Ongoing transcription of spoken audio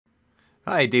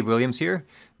Hi, Dave Williams here.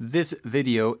 This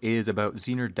video is about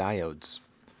Zener diodes.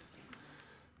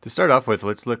 To start off with,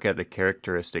 let's look at the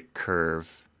characteristic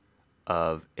curve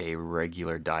of a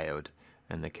regular diode.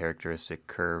 And the characteristic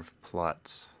curve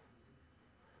plots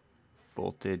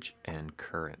voltage and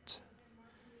current.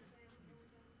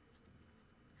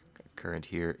 Current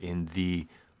here in the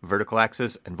vertical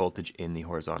axis and voltage in the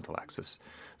horizontal axis.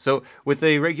 So with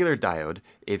a regular diode,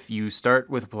 if you start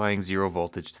with applying 0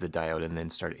 voltage to the diode and then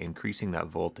start increasing that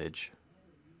voltage,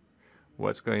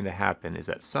 what's going to happen is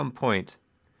at some point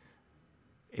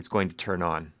it's going to turn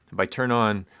on. By turn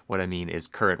on, what I mean is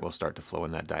current will start to flow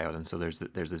in that diode, and so there's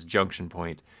this junction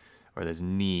point or this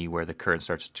knee where the current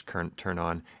starts to turn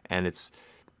on, and it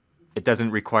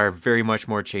doesn't require very much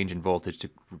more change in voltage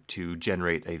to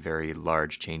generate a very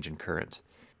large change in current.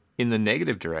 In the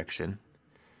negative direction,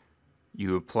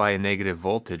 you apply a negative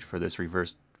voltage for this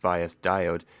reverse bias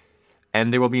diode,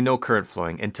 and there will be no current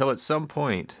flowing until at some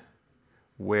point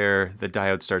where the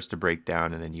diode starts to break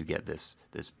down, and then you get this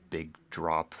big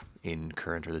drop in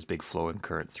current, or this big flow in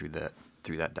current through that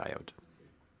diode.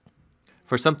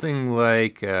 For something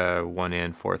like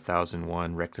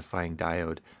 1N4001 rectifying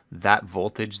diode, that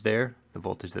voltage there, the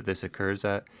voltage that this occurs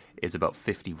at, is about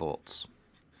 50 volts.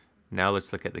 Now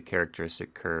let's look at the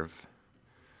characteristic curve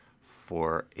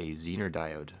for a Zener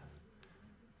diode.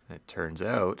 It turns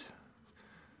out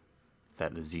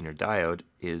that the Zener diode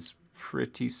is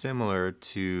pretty similar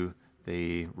to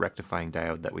the rectifying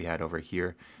diode that we had over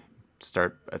here.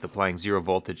 Start at applying 0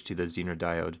 voltage to the Zener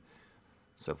diode.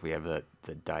 So if we have the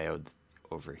diode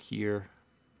over here,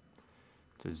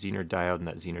 the Zener diode, and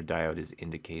that Zener diode is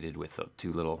indicated with the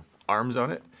 2 little arms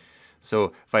on it.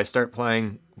 So if I start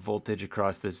applying voltage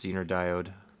across this Zener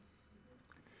diode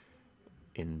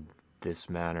in this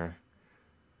manner,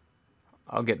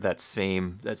 I'll get that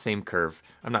same curve.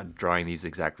 I'm not drawing these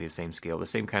exactly the same scale, the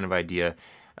same kind of idea.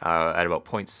 At about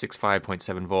 0.65,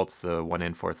 0.7 volts, the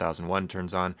 1N4001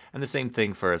 turns on, and the same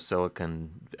thing for a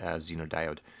silicon Zener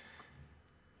diode.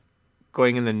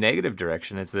 Going in the negative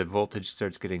direction, as the voltage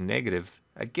starts getting negative,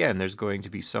 again, there's going to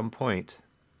be some point,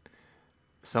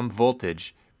 some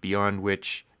voltage beyond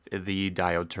which the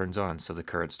diode turns on, so the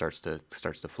current starts to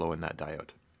flow in that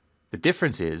diode. The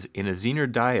difference is, in a Zener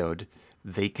diode,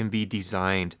 they can be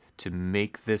designed to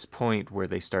make this point where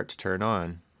they start to turn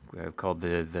on, called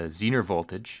the Zener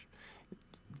voltage.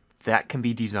 That can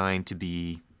be designed to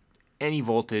be any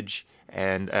voltage,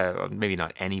 and maybe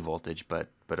not any voltage, but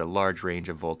a large range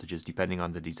of voltages depending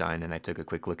on the design. And I took a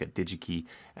quick look at DigiKey,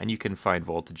 and you can find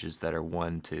voltages that are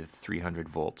 1 to 300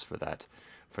 volts for that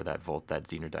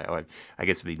Zener diode. I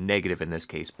guess it would be negative in this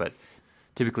case, but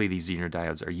typically these Zener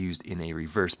diodes are used in a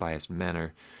reverse biased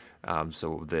manner.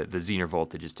 So the Zener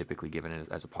voltage is typically given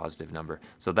as a positive number.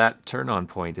 So that turn-on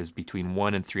point is between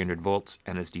 1 and 300 volts,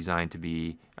 and it's designed to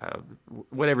be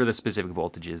whatever the specific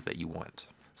voltage is that you want.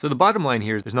 So the bottom line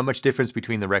here is there's not much difference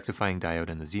between the rectifying diode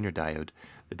and the Zener diode.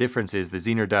 The difference is the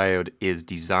Zener diode is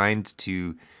designed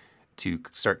to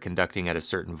start conducting at a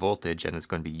certain voltage, and it's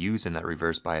going to be used in that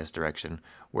reverse bias direction,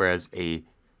 whereas a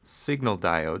signal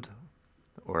diode,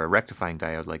 or a rectifying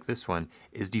diode like this one,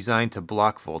 is designed to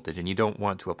block voltage, and you don't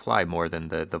want to apply more than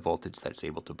the voltage that's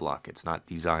able to block. It's not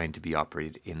designed to be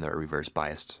operated in the reverse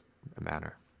biased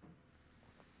manner.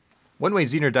 One way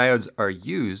Zener diodes are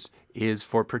used is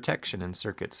for protection in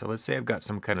circuits. So let's say I've got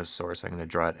some kind of source. I'm going to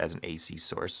draw it as an AC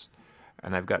source,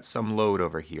 and I've got some load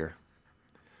over here.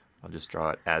 I'll just draw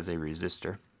it as a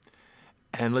resistor.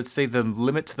 And let's say the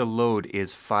limit to the load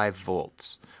is 5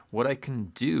 volts. What I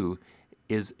can do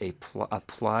is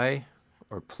apply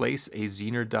or place a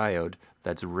Zener diode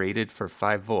that's rated for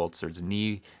 5 volts, or its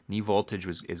knee voltage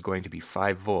is going to be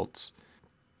 5 volts.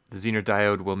 The Zener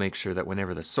diode will make sure that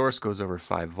whenever the source goes over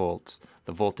 5 volts,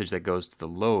 the voltage that goes to the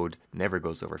load never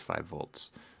goes over 5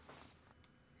 volts.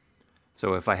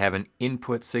 So if I have an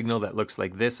input signal that looks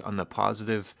like this on the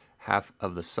positive half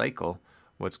of the cycle,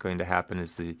 what's going to happen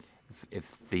is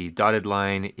if the dotted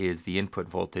line is the input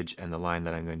voltage and the line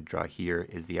that I'm going to draw here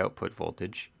is the output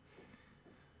voltage,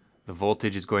 the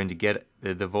voltage is going to get,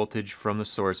 the voltage from the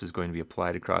source is going to be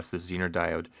applied across the Zener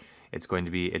diode. It's going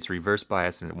to be, it's reverse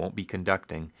bias, and it won't be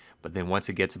conducting, but then once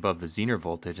it gets above the Zener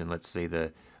voltage, and let's say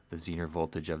the Zener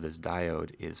voltage of this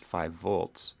diode is 5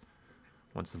 volts,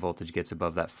 once the voltage gets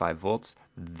above that 5 volts,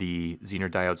 the Zener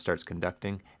diode starts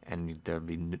conducting, and there'll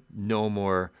be no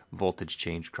more voltage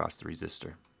change across the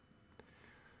resistor.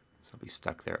 So it'll be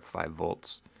stuck there at 5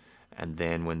 volts. And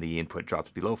then when the input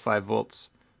drops below 5 volts,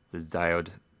 the diode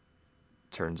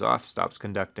turns off, stops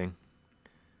conducting,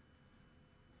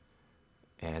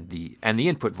 and the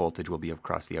input voltage will be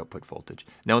across the output voltage.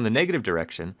 Now in the negative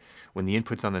direction, when the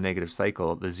input's on the negative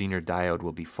cycle, the Zener diode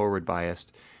will be forward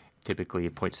biased, typically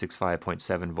 0.65,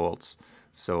 0.7 volts.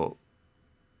 So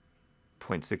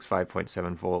 0.65,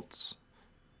 0.7 volts,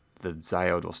 the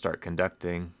diode will start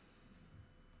conducting.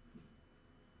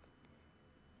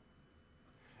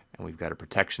 And we've got a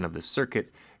protection of the circuit.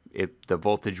 The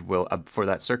voltage will for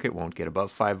that circuit won't get above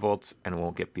 5 volts and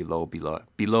won't get below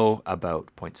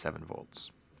about 0.7 volts.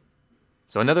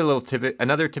 So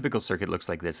another typical circuit looks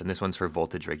like this, and this one's for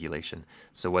voltage regulation.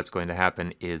 So what's going to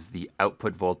happen is the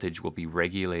output voltage will be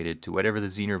regulated to whatever the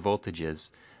Zener voltage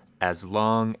is, as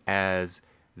long as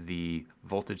the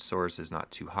voltage source is not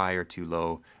too high or too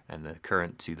low, and the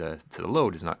current to the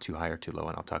load is not too high or too low.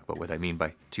 And I'll talk about what I mean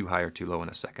by too high or too low in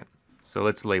a second. So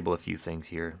let's label a few things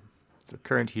here. So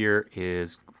current here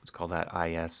is, let's call that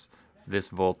IS. This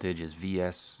voltage is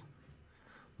VS.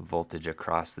 Voltage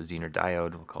across the Zener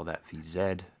diode, we'll call that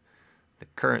VZ. The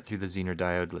current through the Zener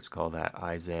diode, let's call that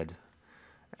IZ.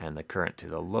 And the current to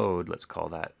the load, let's call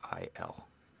that IL.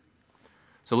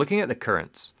 So looking at the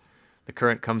currents, the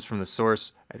current comes from the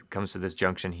source, it comes to this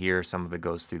junction here, some of it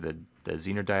goes through the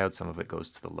Zener diode, some of it goes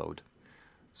to the load.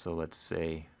 So let's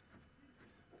say,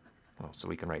 well, so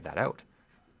we can write that out.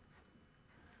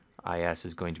 IS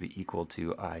is going to be equal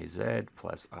to IZ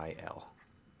plus IL.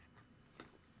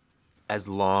 As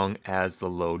long as the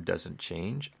load doesn't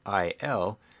change,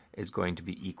 IL is going to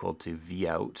be equal to V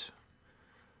out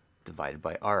divided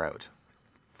by R out.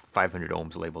 500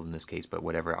 ohms labeled in this case, but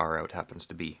whatever R out happens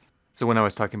to be. So when I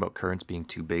was talking about currents being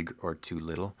too big or too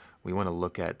little, we want to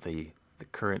look at the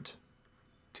current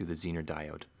to the Zener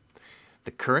diode.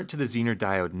 The current to the Zener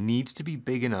diode needs to be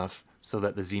big enough so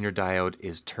that the Zener diode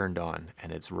is turned on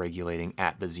and it's regulating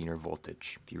at the Zener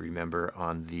voltage. If you remember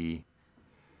on the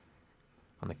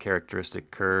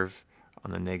characteristic curve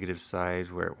on the negative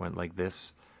side where it went like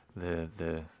this,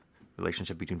 the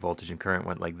relationship between voltage and current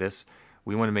went like this.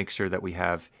 We want to make sure that we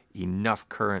have enough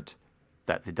current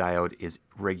that the diode is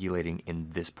regulating in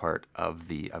this part of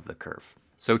the curve.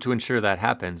 So to ensure that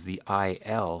happens, the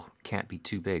IL can't be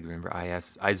too big. Remember,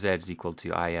 IZ is equal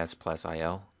to IS plus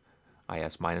IL,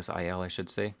 IS minus IL, I should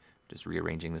say. Just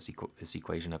rearranging this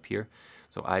equation up here.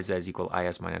 So IZ is equal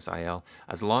IS minus IL.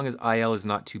 As long as IL is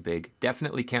not too big,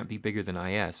 definitely can't be bigger than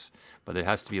IS, but there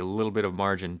has to be a little bit of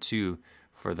margin too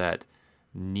for that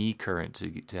knee current,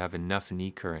 to have enough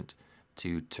knee current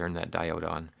to turn that diode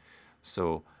on.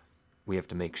 So we have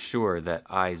to make sure that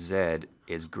IZ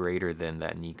is greater than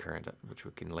that knee current, which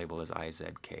we can label as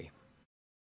IZK.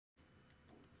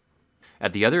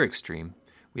 At the other extreme,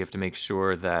 we have to make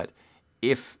sure that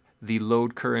if the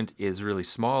load current is really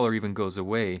small or even goes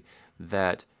away,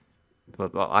 that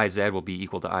IZ will be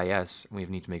equal to IS. We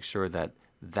need to make sure that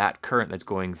that current that's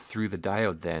going through the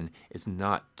diode then is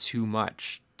not too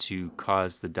much to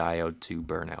cause the diode to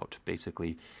burn out.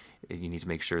 Basically, you need to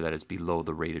make sure that it's below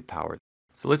the rated power.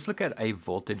 So let's look at a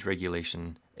voltage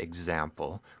regulation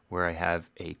example where I have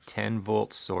a 10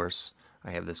 volt source.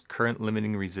 I have this current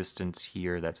limiting resistance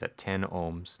here that's at 10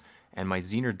 ohms, and my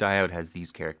Zener diode has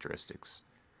these characteristics.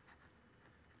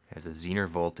 It has a Zener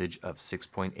voltage of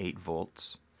 6.8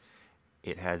 volts.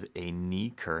 It has a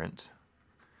knee current,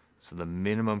 so the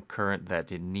minimum current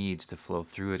that it needs to flow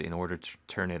through it in order to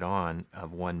turn it on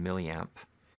of 1 milliamp.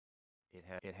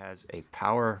 It has a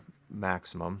power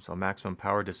maximum, so a maximum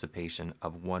power dissipation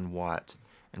of 1 watt.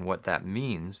 And what that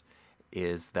means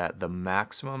is that the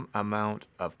maximum amount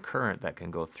of current that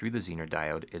can go through the Zener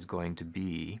diode is going to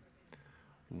be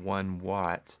 1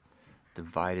 watt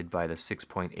divided by the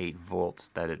 6.8 volts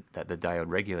that the diode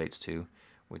regulates to,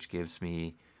 which gives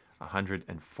me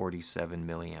 147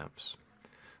 milliamps.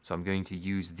 So I'm going to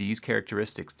use these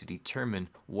characteristics to determine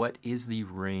what is the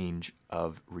range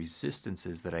of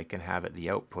resistances that I can have at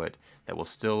the output that will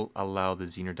still allow the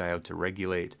Zener diode to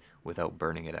regulate without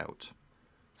burning it out.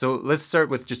 So let's start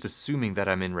with just assuming that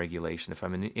I'm in regulation. If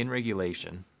I'm in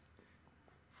regulation,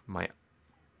 my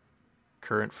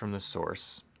current from the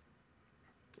source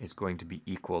is going to be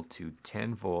equal to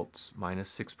 10 volts minus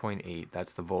 6.8,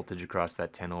 that's the voltage across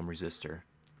that 10 ohm resistor,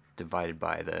 divided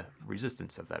by the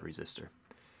resistance of that resistor.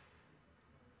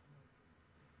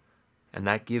 And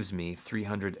that gives me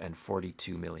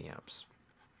 342 milliamps.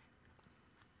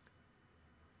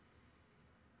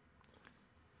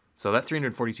 So that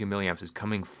 342 milliamps is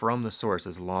coming from the source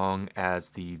as long as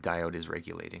the diode is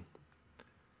regulating.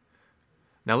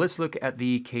 Now let's look at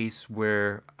the case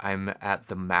where I'm at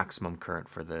the maximum current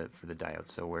for the diode.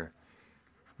 So where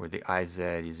the IZ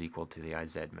is equal to the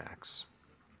IZ max.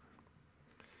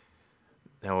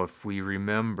 Now, if we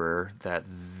remember that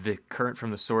the current from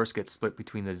the source gets split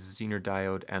between the Zener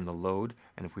diode and the load,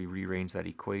 and if we rearrange that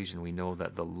equation, we know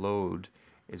that the load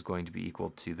is going to be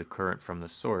equal to the current from the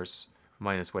source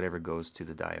minus whatever goes to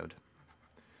the diode.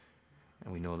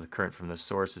 And we know the current from the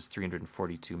source is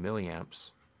 342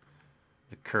 milliamps.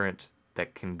 The current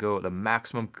that can go, the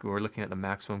maximum, we're looking at the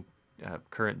maximum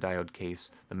current diode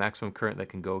case, the maximum current that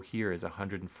can go here is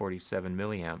 147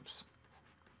 milliamps.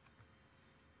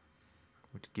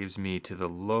 Which gives me to the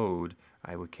load,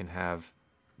 I can have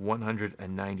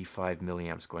 195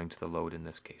 milliamps going to the load in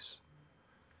this case.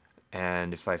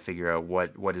 And if I figure out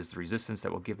what is the resistance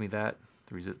that will give me that,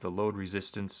 the load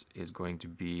resistance is going to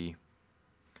be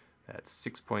that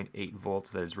 6.8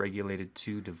 volts that is regulated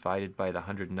to divided by the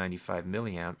 195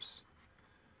 milliamps,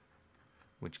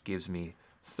 which gives me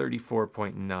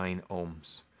 34.9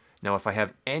 ohms. Now, if I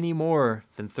have any more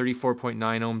than 34.9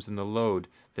 ohms in the load,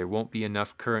 there won't be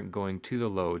enough current going to the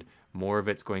load. More of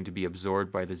it's going to be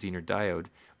absorbed by the Zener diode,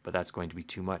 but that's going to be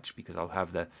too much because I'll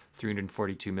have the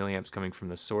 342 milliamps coming from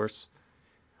the source.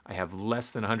 I have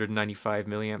less than 195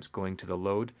 milliamps going to the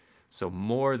load, so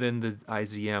more than the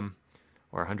IZM,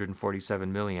 or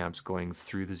 147 milliamps going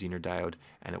through the Zener diode,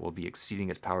 and it will be exceeding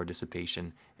its power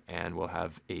dissipation and will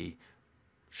have a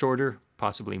shorter,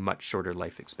 possibly much shorter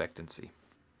life expectancy.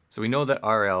 So we know that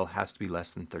RL has to be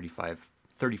less than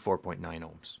 34.9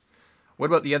 ohms. What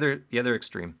about the other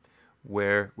extreme,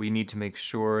 where we need to make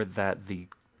sure that the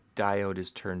diode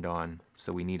is turned on?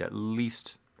 So we need at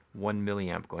least 1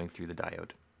 milliamp going through the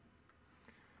diode.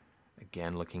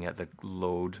 Again, looking at the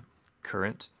load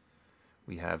current,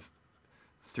 we have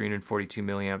 342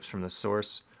 milliamps from the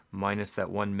source minus that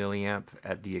 1 milliamp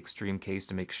at the extreme case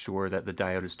to make sure that the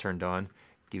diode is turned on,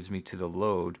 gives me to the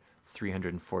load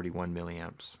 341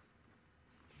 milliamps.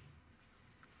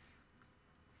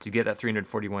 To get that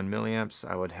 341 milliamps,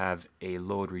 I would have a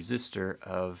load resistor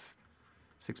of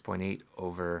 6.8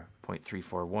 over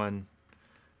 0.341,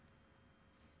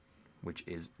 which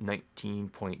is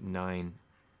 19.9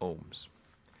 ohms.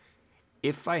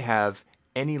 If I have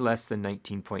any less than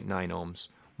 19.9 ohms,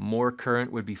 more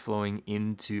current would be flowing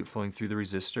through the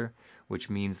resistor, which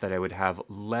means that I would have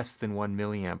less than 1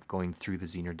 milliamp going through the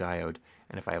Zener diode.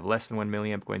 And if I have less than 1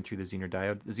 milliamp going through the Zener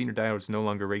diode is no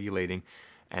longer regulating,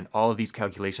 and all of these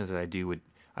calculations that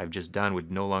I've just done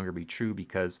would no longer be true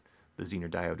because the Zener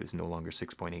diode is no longer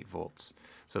 6.8 volts.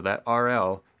 So that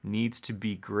RL needs to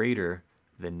be greater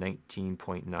than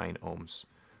 19.9 ohms.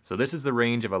 So this is the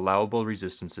range of allowable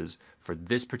resistances for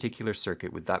this particular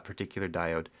circuit with that particular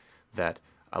diode that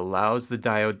allows the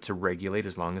diode to regulate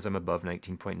as long as I'm above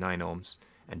 19.9 ohms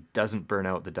and doesn't burn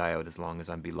out the diode as long as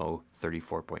I'm below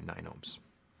 34.9 ohms.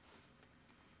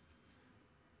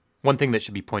 One thing that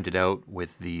should be pointed out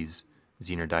with these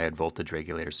Zener diode voltage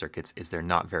regulator circuits is they're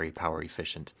not very power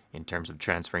efficient in terms of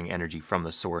transferring energy from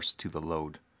the source to the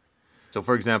load. So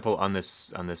for example, on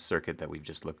this circuit that we've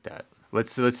just looked at,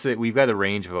 let's say we've got a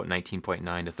range of about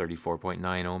 19.9 to 34.9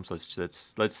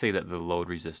 ohms. Let's say that the load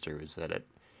resistor is at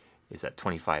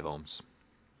 25 ohms.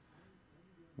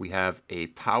 We have a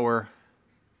power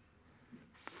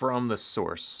from the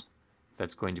source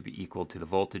that's going to be equal to the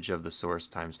voltage of the source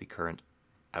times the current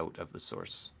out of the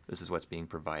source. This is what's being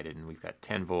provided, and we've got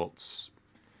 10 volts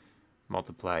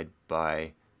multiplied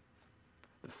by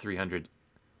the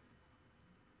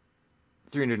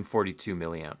 342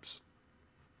 milliamps.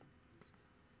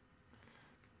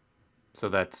 So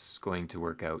that's going to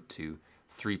work out to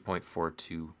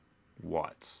 3.42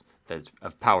 watts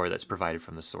of power that's provided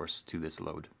from the source to this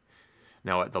load.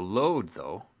 Now at the load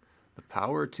though, the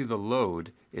power to the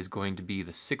load is going to be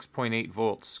the 6.8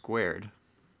 volts squared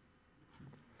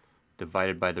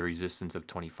divided by the resistance of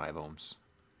 25 ohms,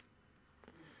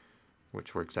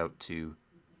 which works out to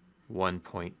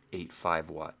 1.85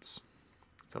 watts.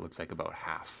 So it looks like about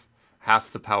half.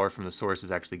 Half the power from the source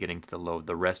is actually getting to the load.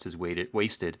 The rest is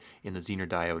wasted in the Zener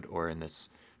diode or in this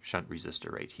shunt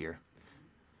resistor right here.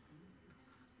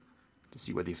 To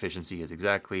see what the efficiency is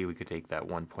exactly, we could take that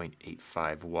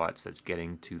 1.85 watts that's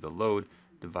getting to the load,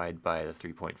 divide by the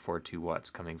 3.42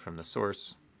 watts coming from the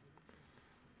source,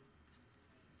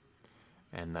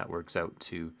 and that works out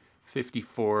to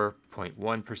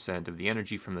 54.1% of the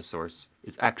energy from the source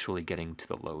is actually getting to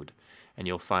the load. And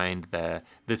you'll find that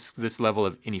this level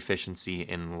of inefficiency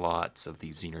in lots of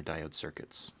these Zener diode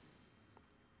circuits.